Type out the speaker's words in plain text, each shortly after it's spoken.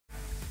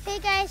Hey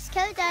guys,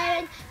 Kelly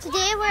Darren.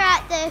 Today we're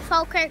at the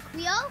Falkirk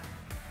wheel,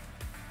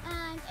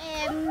 and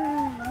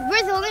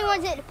we're the only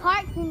ones at the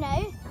park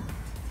now.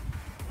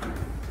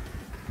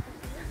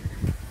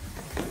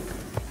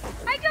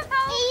 I can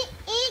film.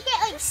 You get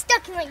like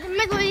stuck in like the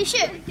middle of the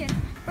shoot. Okay.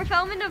 We're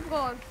filming a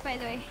vlog, by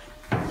the way.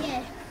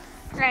 Yeah.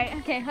 Right.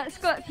 Okay. Let's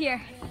go up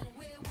here.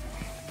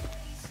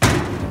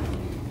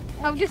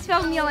 I'll just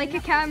film you like a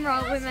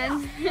camera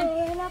woman.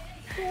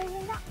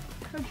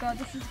 Oh god,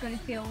 this is going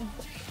to feel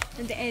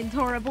in the end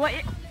horrible.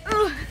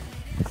 Ugh.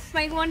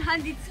 My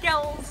one-handed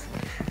skills.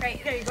 Right,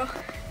 there you go.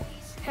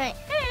 Right.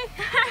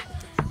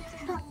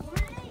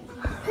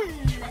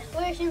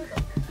 Where should we go?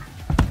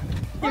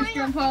 There's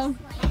John Paul.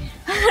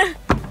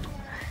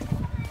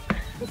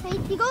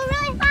 You go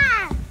really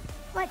fast,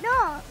 but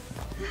no.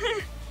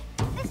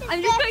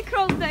 I'm just going to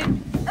crawl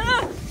down.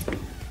 Ugh.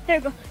 There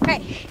we go.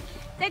 Right.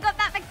 They got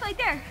that big slide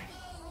there.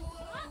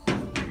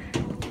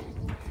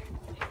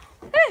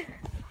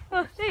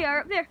 Oh, there you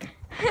are up there.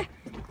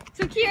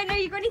 So Kieran, are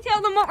you going to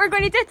tell them what we're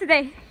going to do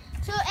today?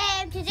 So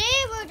today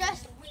we're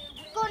just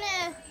going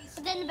to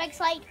put in the big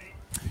slide.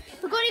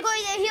 We're going to go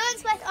to the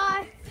Helix with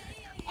our,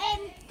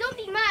 don't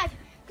be mad,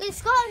 because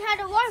Scotland had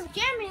a war with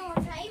Germany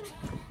one time,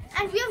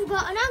 and we've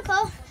got an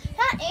uncle,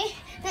 Patty,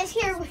 that's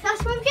here with us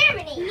from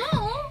Germany.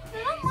 No,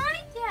 they're not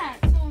married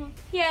yet.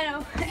 Yeah,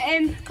 no.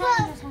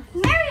 Well,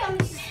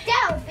 Miriam's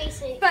still,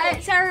 basically. But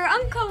it's our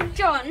Uncle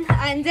John,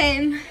 and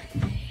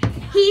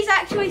he's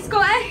actually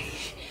Scottish.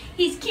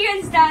 He's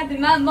Kieran's dad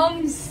and my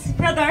mum's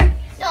brother.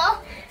 No,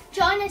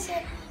 John is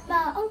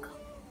my uncle.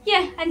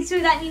 Yeah, and so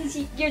that means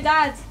your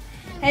dad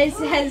is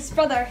his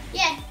brother.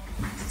 Yeah.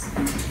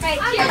 Right,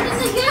 Kieran,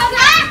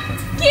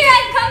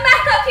 Kieran, come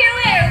back up here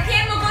later, okay?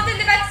 And we'll go to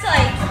the big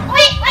slide.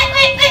 Wait.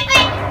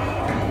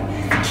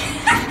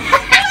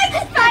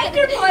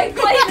 Spider boy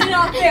climbing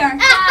up there.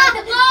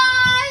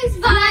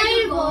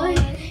 Spider boy.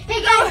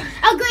 Hey guys,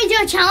 I'm going to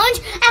do a challenge.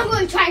 I'm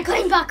going to try and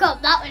climb back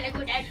up that when I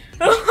go down.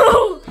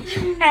 Oh.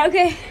 Right,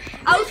 okay.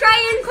 I'll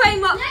try and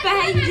climb up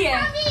behind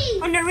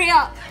you on the way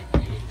up.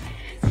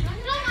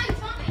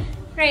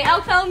 Right,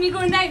 I'll film you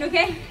going down,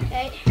 okay?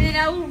 Right. And then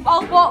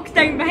I'll walk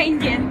down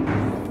behind you.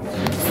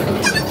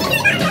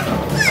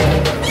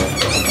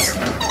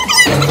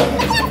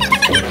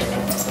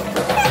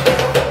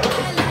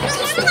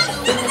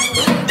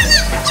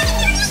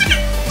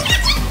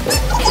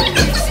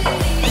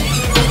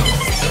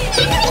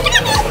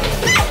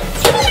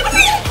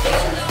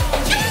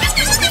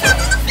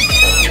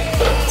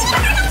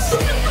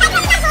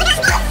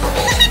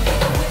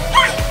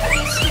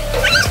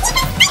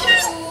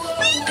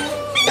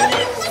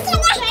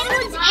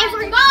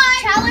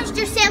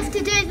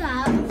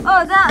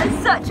 Oh, that is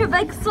such a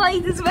big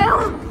slide as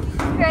well.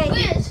 Right.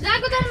 Wait, should I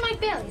go down my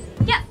belly?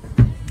 Yep.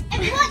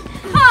 And what?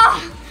 Oh,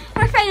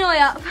 we're finally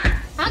up.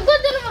 I'm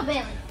going down my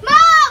belly.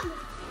 Mom!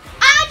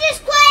 I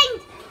just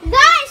climbed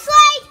that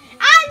slide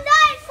and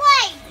that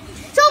slide.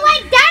 So I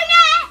went down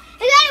it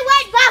and then I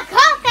went back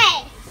up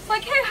it.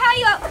 Look how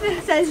high up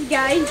this is,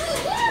 guys.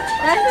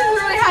 This is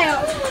really high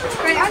up.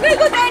 Right, I'm going to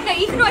go down now.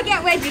 Even though I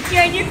get wedgie,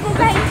 Kieran, you go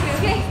behind me,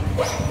 okay?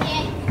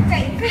 Yeah.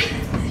 Right.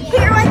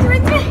 Kieran, what's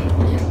with me?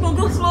 We'll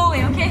go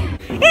slowly, okay?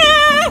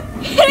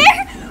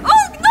 Oh,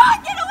 no,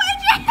 get away!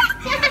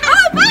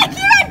 Oh, back,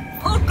 Kieran!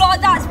 Oh, God,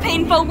 that's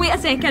painful. Wait a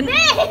second.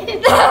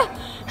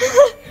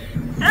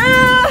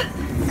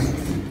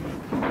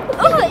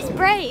 Oh, it's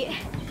bright.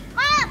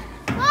 Mom,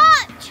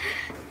 watch!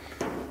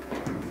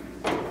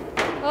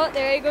 Oh,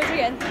 there he goes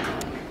again.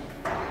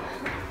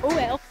 Oh,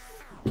 well.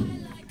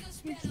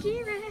 Here's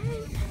Kieran.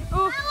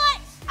 Oh.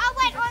 I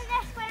went on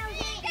this when I was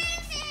eating.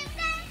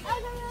 That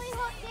was a really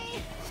hot day.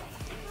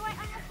 I went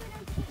on this when I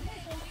was eating.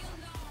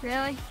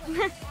 Really?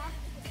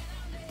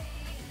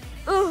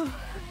 Oh,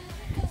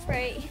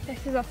 right.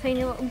 This is a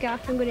tiny little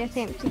gap I'm going to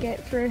attempt to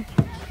get through.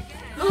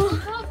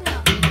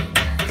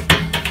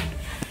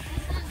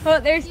 Oh,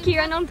 there's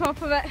Kieran on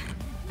top of it.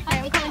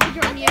 I'm coming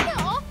to join you. Get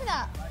off of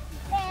that.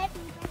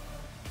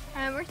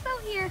 And we're still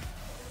here.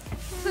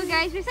 So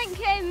guys, we think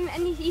in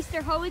the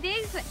Easter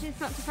holidays, which is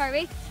not too far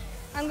away,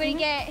 I'm going to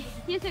get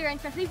you two around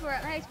for a sleepover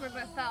at my house. We're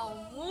going to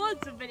film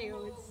loads of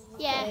videos.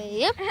 Yeah.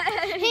 Yep.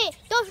 Hey,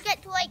 don't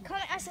forget to like,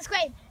 comment, and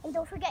subscribe, and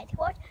don't forget to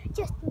watch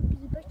Justin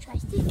Bieber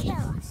Tries to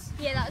Kill Us.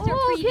 Yeah, that was our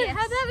previous.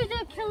 How about we do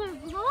a killer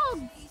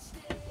vlog?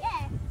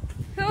 Yeah.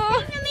 So,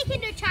 I'm gonna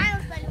make new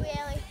channels, by the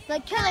way,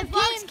 like killer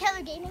vlogs,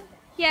 killer gaming.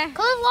 yeah.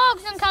 Killer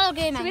vlogs and killer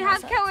gaming. So we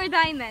have Killer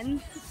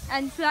Diamonds,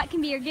 and so that can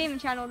be your gaming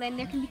channel. Then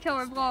there can be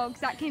Killer Vlogs.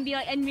 That can be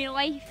like in real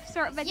life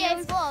sort of videos. Yeah,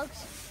 it's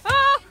vlogs.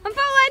 Oh, I'm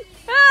falling!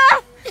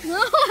 Ah!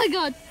 Oh my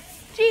god.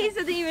 Jeez,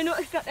 I didn't even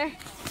notice that there.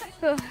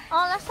 Oh,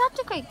 Oh, that's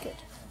actually quite good.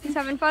 just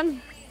having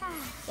fun.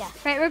 Yeah.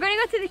 Right, we're going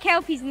to go to the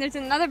Kelpies, and there's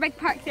another big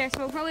park there, so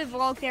we'll probably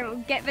vlog there and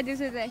we'll get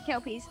videos of the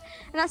Kelpies.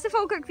 And that's the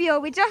Falkirk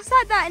wheel. We just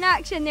had that in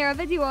action there, a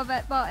video of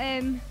it, but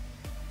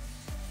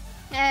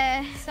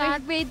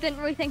we didn't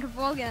really think of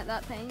vlogging at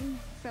that time,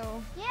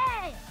 so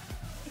Yeah.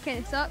 it kind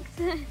of sucked.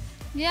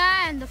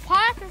 Yeah, and the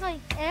park is like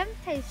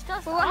empty. It's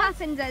just But what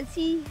happens is,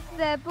 see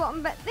the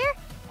bottom bit there?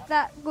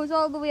 that goes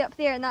all the way up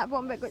there, and that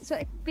bottom bit goes, so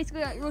it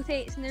basically like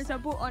rotates, and there's a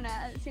boat on it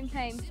at the same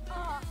time.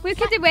 We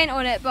could have went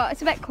on it, but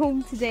it's a bit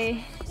cold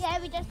today. Yeah,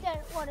 we just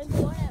didn't want to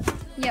go on it.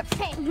 Yep.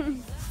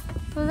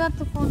 So that's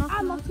the phone.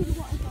 I'm up to the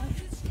water park.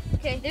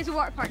 Okay, there's a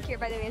water park here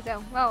by the way as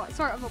well. Well, it's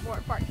sort of a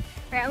water park.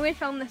 Right, I'm going to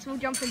film this while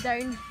jumping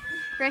down.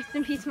 Rest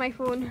in peace my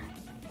phone.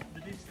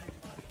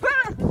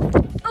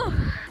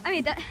 Oh, I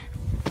made it.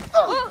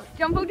 Oh,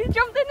 Jumbo just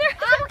jumped in there.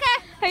 I'm okay.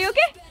 Are you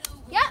okay?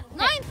 Yeah,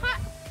 nice hot.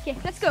 Okay,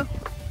 let's go.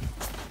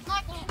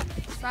 Not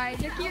yet. Bye,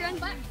 Kieran.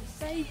 Bye,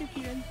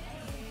 Kieran.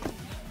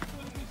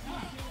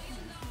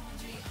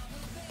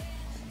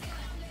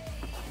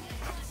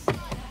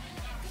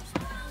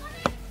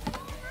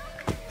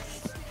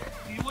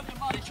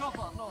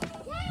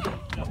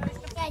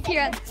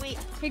 Kieran, Wait.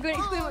 you're going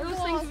to explain what those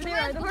things over there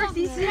are, the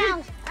horses.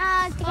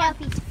 The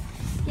kelpies.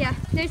 Yeah,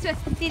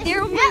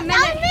 they're only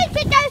That was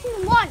made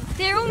 2001.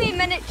 they're only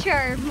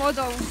miniature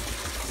models.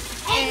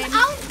 And I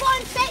was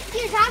born 6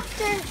 years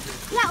after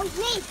that was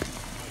made.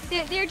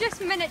 They're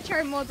just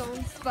miniature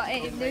models, but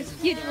there's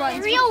huge ones.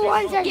 The real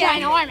ones are Yeah.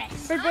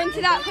 ginormous. We're going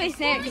to that place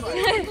next.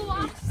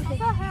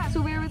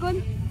 So where are we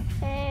going?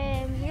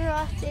 You're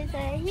off to the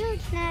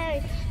Helix now.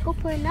 Go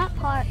play in that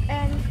park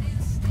and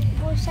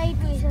go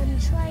sideways on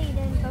the slide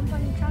and jump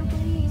on the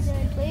trampolines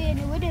and play in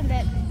the wooden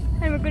bit.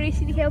 And we're going to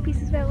see the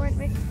kelpies as well, aren't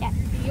we? Yeah.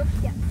 Yep.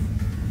 Yeah.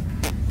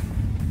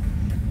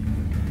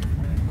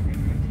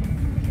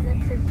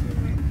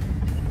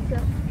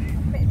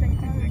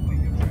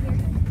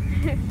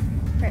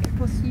 Right,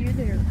 we'll see you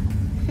there.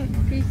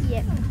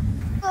 Yeah.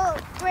 So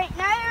right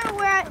now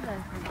we're at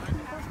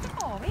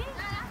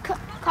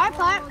car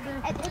park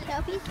at the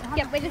kelpies.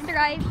 Yep, we just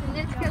arrived and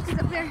there's kelpies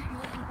up there.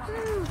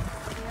 Woo.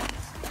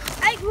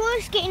 I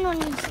was skating on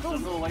these. Yeah.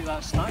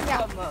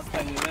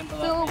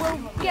 So we'll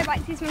get back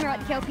to this when we're at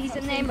the kelpies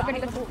and then we're going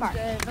to go to the park.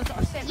 Yeah.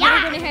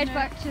 We're going to head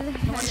back to the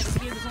house.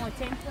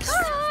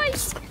 Hi!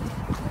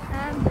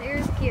 And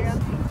there's Kira.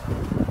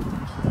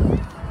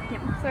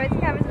 Yep. Sorry, the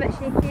camera's a bit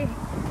shaky.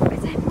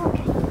 Where's that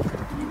walking?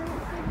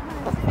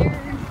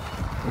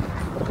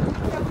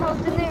 Jump out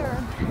in there.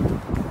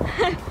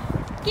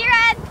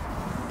 Kieran!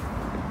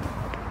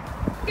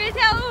 Gonna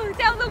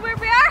tell them where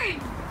we are?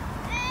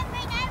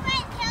 Right now we're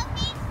at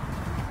kelpies.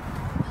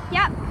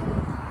 Yep.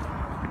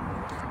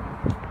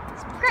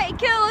 It's pretty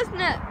cool,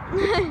 isn't it?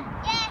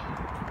 Yeah.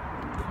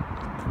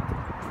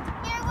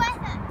 You're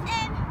with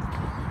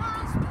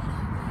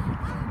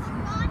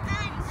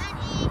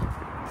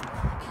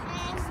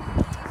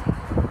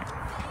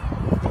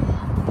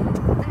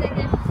And then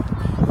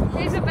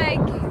there's a big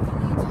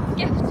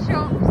gift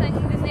shop thing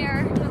in there.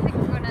 I don't think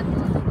we're going in.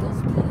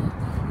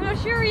 I'm not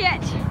sure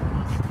yet.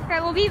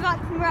 Right, we'll be back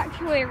when we're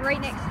actually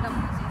right next to them.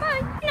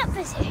 Bye. not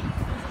busy.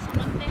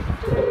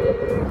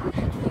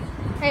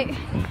 Right,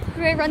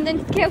 we're going to run down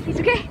to the kelpies,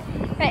 okay?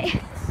 Right,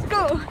 let's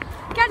go.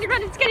 Can't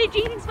run in skinny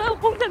jeans while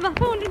holding my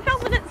phone and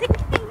filming at the same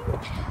time.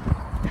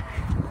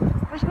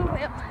 Watch my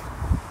way up.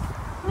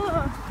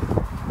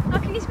 Oh,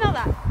 can you smell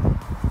that?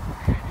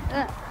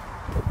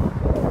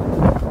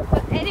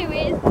 But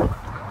anyways,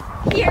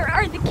 here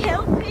are the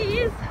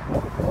kelpies.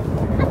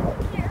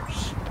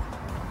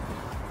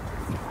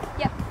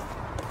 Yep.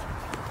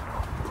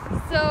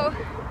 So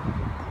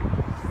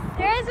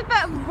there is a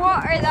bit of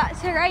water that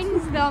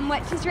surrounds them,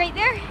 which is right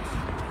there.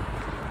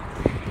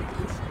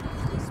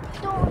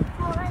 Don't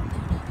worry.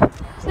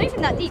 It's not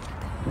even that deep.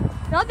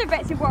 The other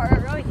bits of water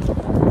are right.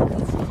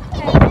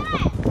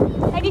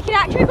 And you can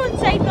actually go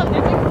inside them.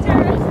 There's like a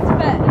tourist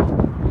bit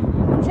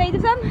inside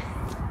of them.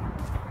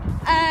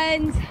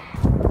 And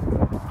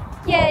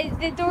yeah,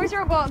 the doors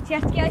are locked. You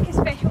have to get like a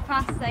special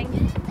pass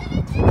thing.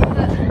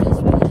 But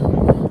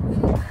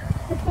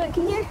look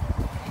in here.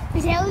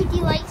 There's LED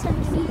lights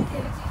underneath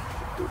there.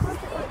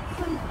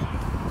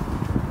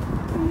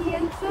 On the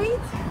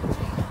inside.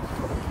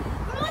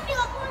 We're going to be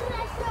uploading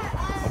this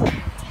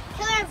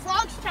killer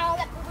vlogs channel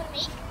that we're going to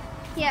make.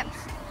 Yep.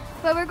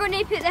 But we're going to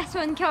put this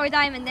on Killer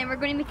Diamond, then we're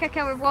going to make a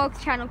Killer Vlogs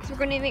channel because we're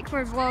going to make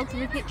more vlogs in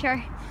the future.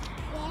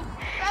 Yeah.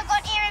 We're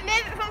going to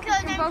remove it from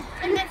Killer Diamond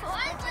and then put it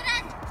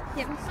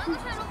Yep. on the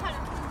channel.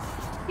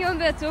 You won't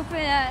be able to open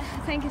it, I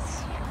think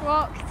it's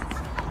locked.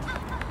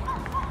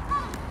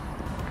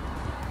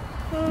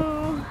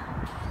 Oh,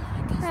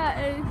 that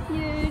is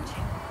huge.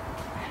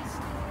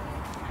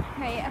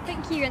 Right, I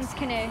think Kieran's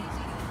kind of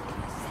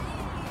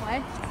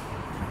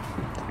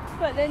left.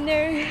 But then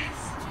there's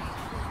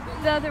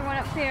the other one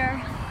up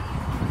there.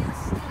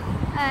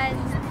 And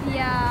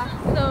yeah,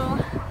 so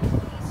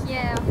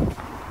yeah.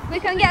 We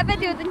can get a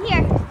video in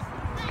here.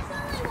 That's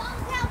only one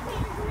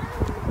kelpie.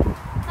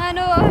 I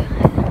know.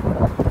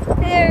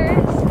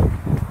 There's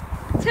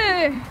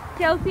two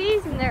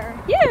kelpies and they're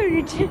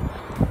huge.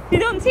 They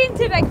don't seem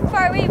too big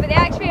far away, but they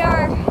actually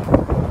are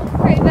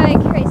pretty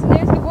big. Right, so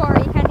there's the water.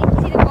 You can't even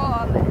see the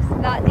bottom. It's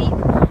that deep.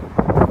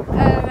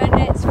 And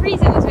it's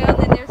freezing as well. And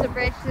then there's a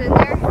bridge in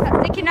there.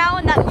 That's the canal,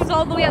 and that goes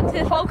all the way up to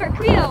the Falkirk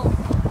Wheel,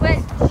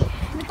 which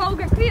the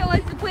Falkirk Wheel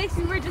is the place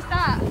we were just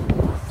at.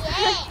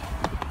 Yeah.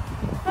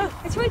 Oh,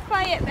 it's really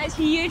quiet, but it's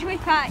hugely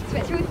packed.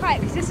 But it's really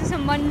quiet because this is a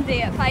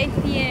Monday at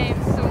 5 PM.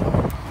 So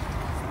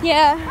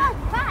Yeah. Oh,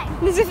 fine.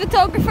 There's a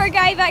photographer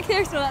guy back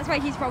there, so that's why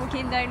he's probably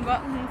came down,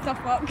 but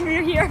tough luck,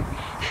 we're here.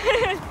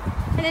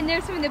 And then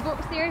there's some of the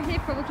boats there, they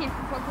probably came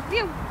from Falkirk.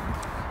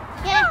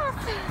 Yeah.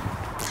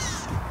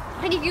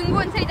 And you can go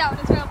inside that one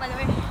as well, by the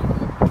way.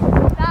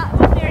 That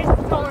one there is the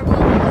taller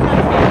boat.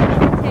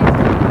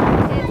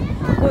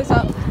 It goes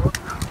up.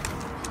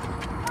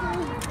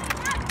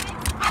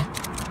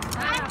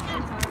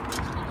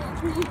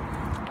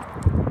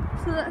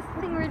 So that's the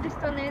thing we're just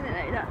on there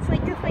now. That's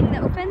like the thing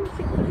that opens,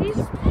 it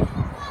closes.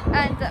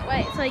 And that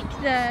way it's like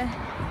the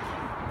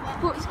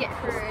boats get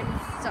through and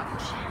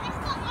such.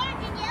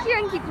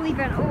 Kieran keep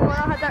leaving. Oh, I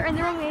had that in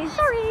the wrong way.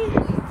 Sorry.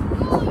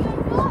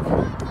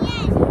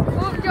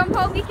 Oh, John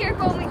Paul, be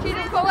careful. Make sure you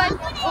don't fall in.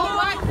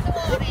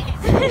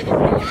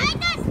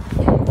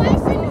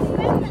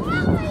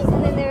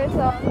 And then there's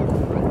some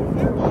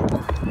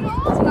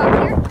up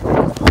here.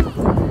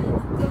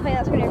 Hopefully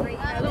that's going to break.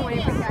 I don't want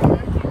to break that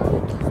either.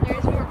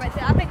 There's more, but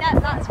I think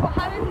that's what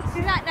happens.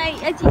 Because that night,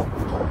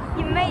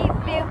 you might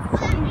be able to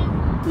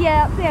see.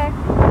 Yeah, up there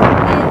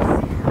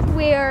is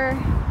where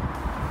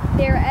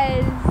there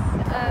is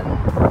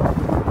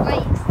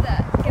lights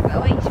that give it a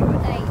light show at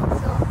night.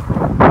 So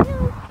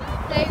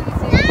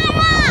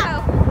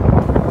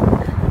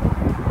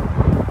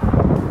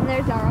and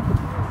there's Zara.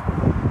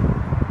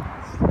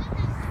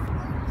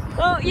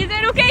 Oh, you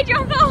doing okay,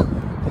 John Paul?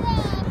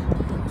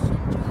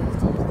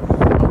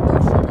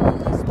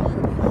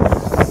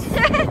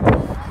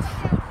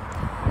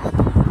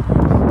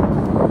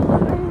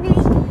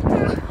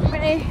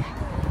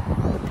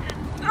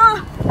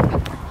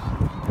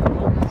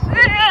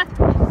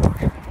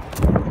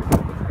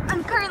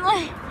 I'm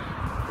currently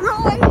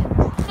rolling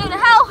through the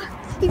hill.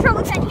 You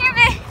probably can't hear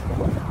me.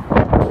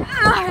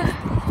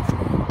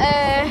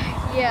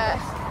 Yeah.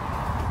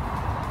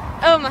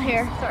 Oh, my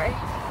hair, sorry.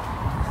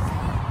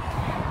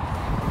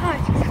 Oh,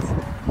 Jesus.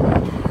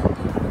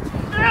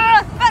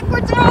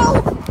 Backwards roll!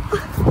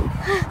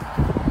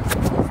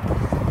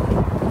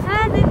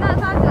 And then that's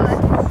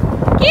fabulous.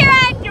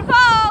 Kieran, your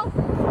ball!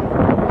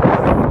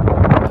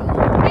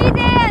 How you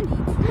doing?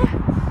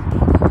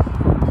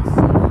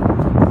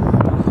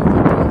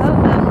 Oh,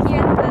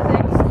 Kieran's busy.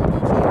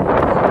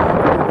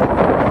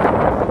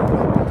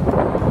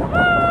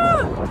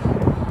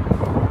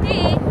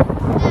 Hey,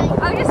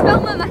 I'm just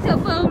filming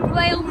myself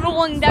while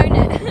rolling down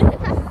it.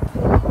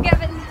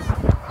 Given,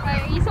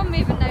 right, you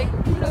sunbathing now,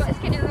 even though it's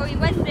kind of really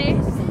windy.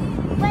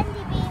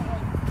 Windy, baby.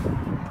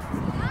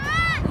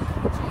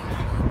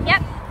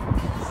 Yep.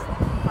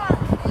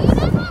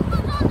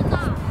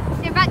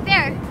 You're back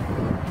there.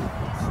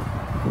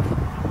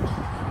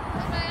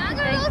 I'm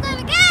gonna roll down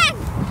again.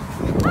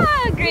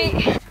 Ah, great.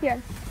 Yeah.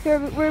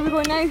 Where are we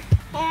going now?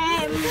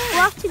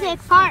 We're off to the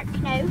park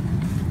now.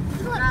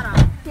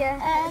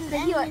 Yeah. It's the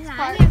Helix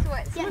park, so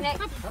it's next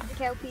to the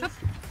Kelpies.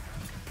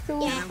 So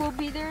we'll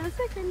be there in a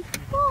second.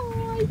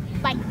 Bye.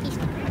 Bye. Peace.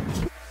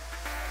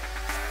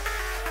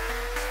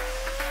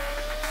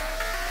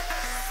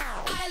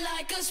 I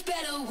like us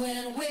better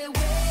when we're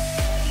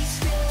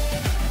wasted.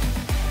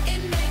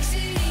 It makes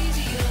it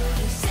easier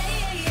to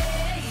say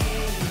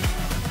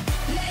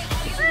Lay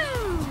all your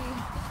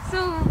So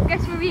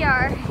guess where we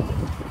are?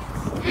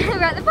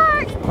 We're at the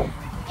park.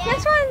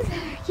 Next one's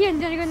Kieran,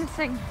 do you want to go in this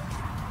thing?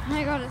 Oh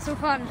my god, it's so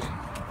fun.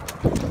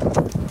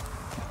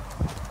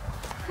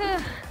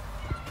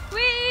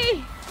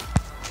 Whee!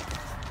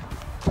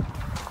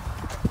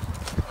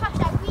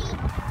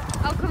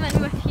 I'll come in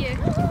with you.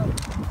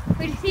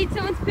 We just need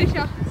someone to push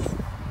us.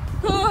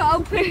 Oh,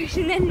 I'll push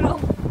and then roll.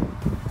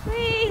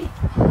 Whee!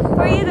 What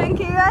are you doing,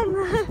 Kieran?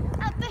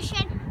 I'm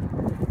pushing.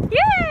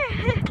 Yeah!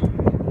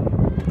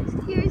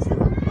 Here's the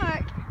little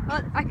park.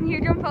 Oh, I can hear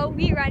John Paul.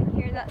 We ran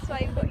here, that's why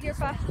we got here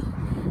fast.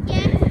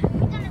 Yeah,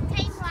 we're gonna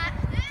time lapse.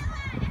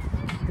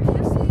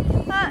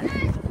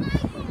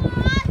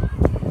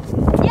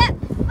 Yep.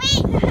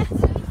 Wait.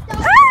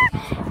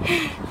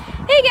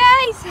 Hey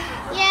guys!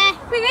 Yeah.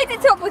 We made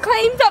it up, we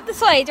climbed up the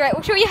slide, right?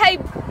 We'll show you how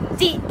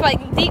deep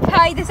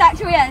high this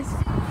actually is.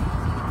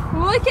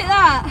 Look at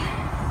that.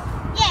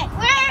 Yeah,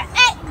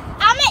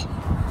 I'm at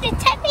the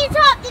tippy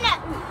top, you know.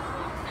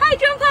 Hi,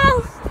 John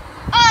Paul.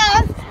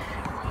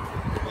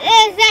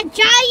 The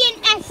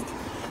giantest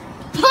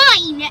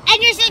pine, and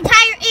there's an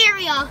entire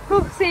area.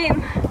 Oh, same.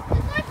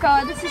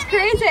 God, this is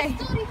crazy.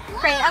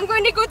 Right, I'm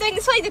going to go down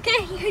the slide,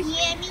 okay?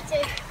 Yeah, me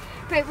too.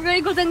 Right, we're going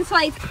to go down the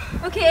slide.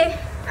 Okay.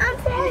 I'm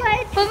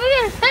falling. But we're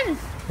going to spin.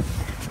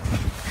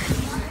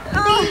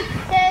 3,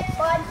 2,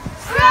 1.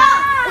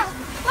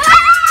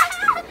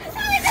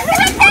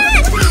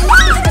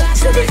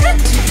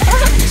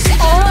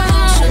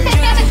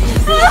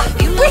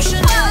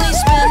 emotionally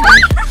spend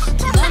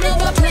none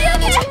of our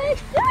planet.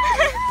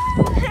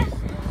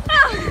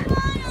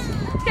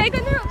 Okay, go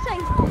in the rope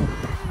thing.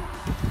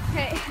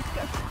 Okay, let's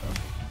go.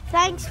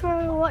 Thanks for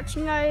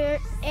watching our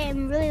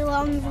really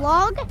long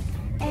vlog.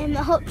 I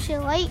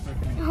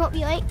hope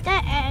you liked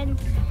it, and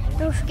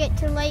don't forget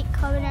to like,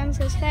 comment and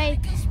subscribe.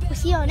 We'll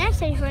see you all next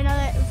time for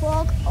another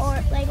vlog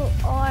or Lego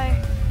or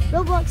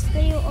Roblox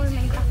video or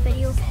Minecraft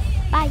video.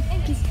 Bye.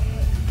 Peace.